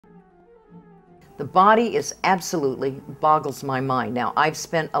The body is absolutely boggles my mind. Now, I've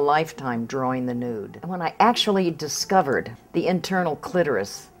spent a lifetime drawing the nude. And when I actually discovered the internal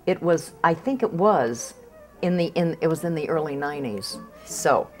clitoris, it was, I think it was in the early 90s.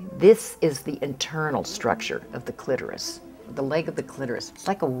 So, this is the internal structure of the clitoris. The leg of the clitoris. It's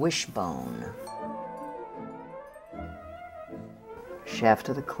like a wishbone. Shaft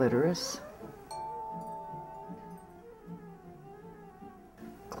of the clitoris.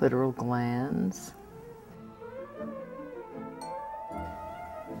 Clitoral glands.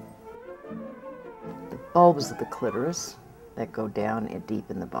 The bulbs of the clitoris that go down deep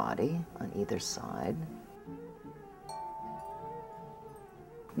in the body on either side.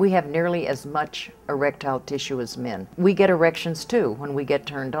 We have nearly as much erectile tissue as men. We get erections too when we get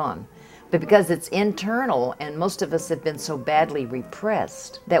turned on. But because it's internal and most of us have been so badly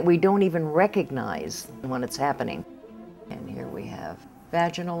repressed that we don't even recognize when it's happening. And here we have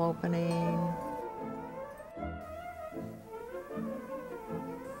vaginal opening,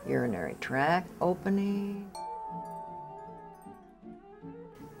 urinary tract opening,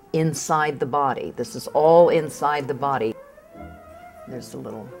 inside the body. This is all inside the body. There's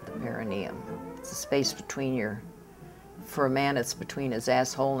the perineum. It's a space between for a man it's between his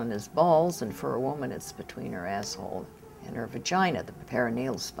asshole and his balls, and for a woman it's between her asshole and her vagina, the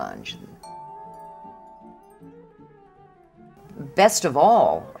perineal sponge. Best of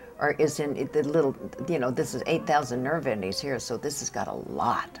all is in the little, this is 8,000 nerve endings here, so this has got a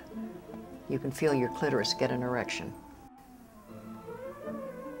lot. You can feel your clitoris get an erection.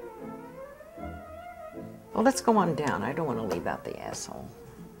 Well, let's go on down. I don't want to leave out the asshole.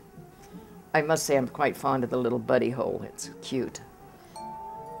 I must say I'm quite fond of the little buddy hole. It's cute.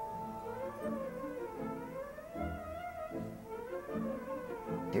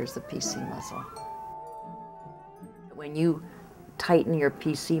 Here's the PC muscle. When you tighten your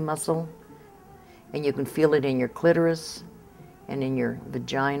PC muscle, and you can feel it in your clitoris, and in your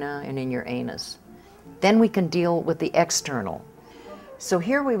vagina, and in your anus, then we can deal with the external. So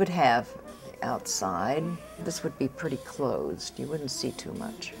here we would have outside. This would be pretty closed. You wouldn't see too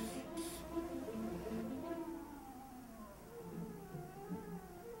much.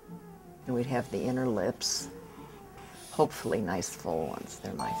 And we'd have the inner lips, hopefully nice full ones.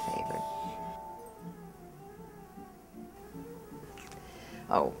 They're my favorite.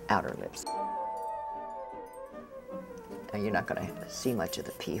 Oh, outer lips. Now you're not going to see much of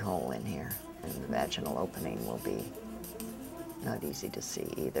the pee hole in here, and the vaginal opening will be not easy to see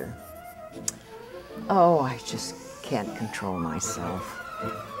either. Oh, I just can't control myself.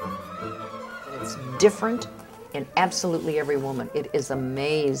 It's different in absolutely every woman. It is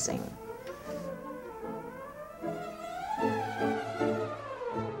amazing.